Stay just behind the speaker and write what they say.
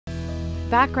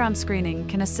Background screening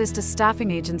can assist a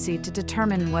staffing agency to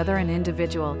determine whether an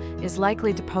individual is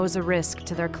likely to pose a risk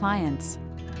to their clients.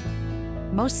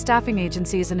 Most staffing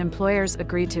agencies and employers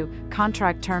agree to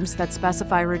contract terms that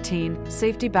specify routine,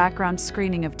 safety background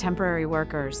screening of temporary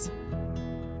workers.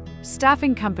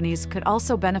 Staffing companies could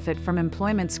also benefit from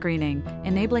employment screening,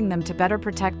 enabling them to better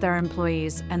protect their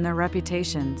employees and their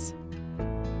reputations.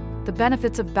 The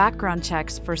benefits of background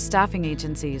checks for staffing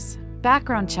agencies.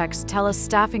 Background checks tell a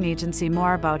staffing agency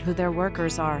more about who their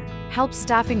workers are. Help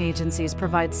staffing agencies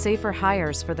provide safer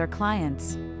hires for their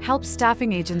clients. Help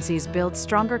staffing agencies build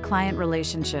stronger client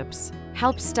relationships.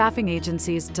 Help staffing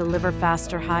agencies deliver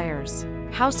faster hires.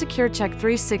 How SecureCheck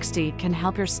 360 can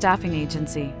help your staffing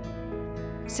agency.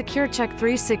 SecureCheck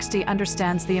 360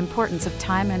 understands the importance of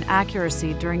time and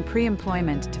accuracy during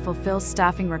pre-employment to fulfill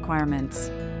staffing requirements.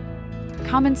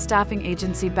 Common staffing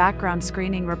agency background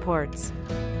screening reports.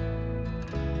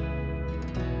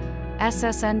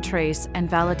 SSN trace and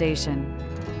validation.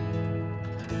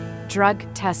 Drug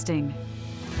testing.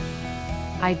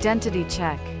 Identity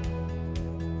check.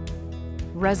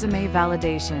 Resume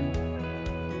validation.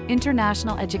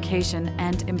 International education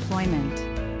and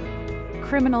employment.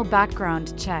 Criminal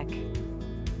background check.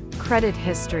 Credit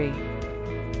history.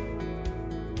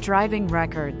 Driving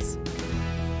records.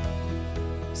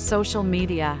 Social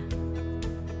media.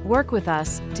 Work with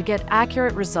us to get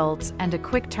accurate results and a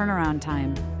quick turnaround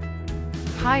time.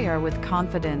 Hire with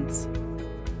confidence.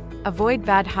 Avoid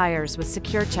bad hires with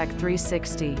SecureCheck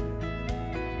 360.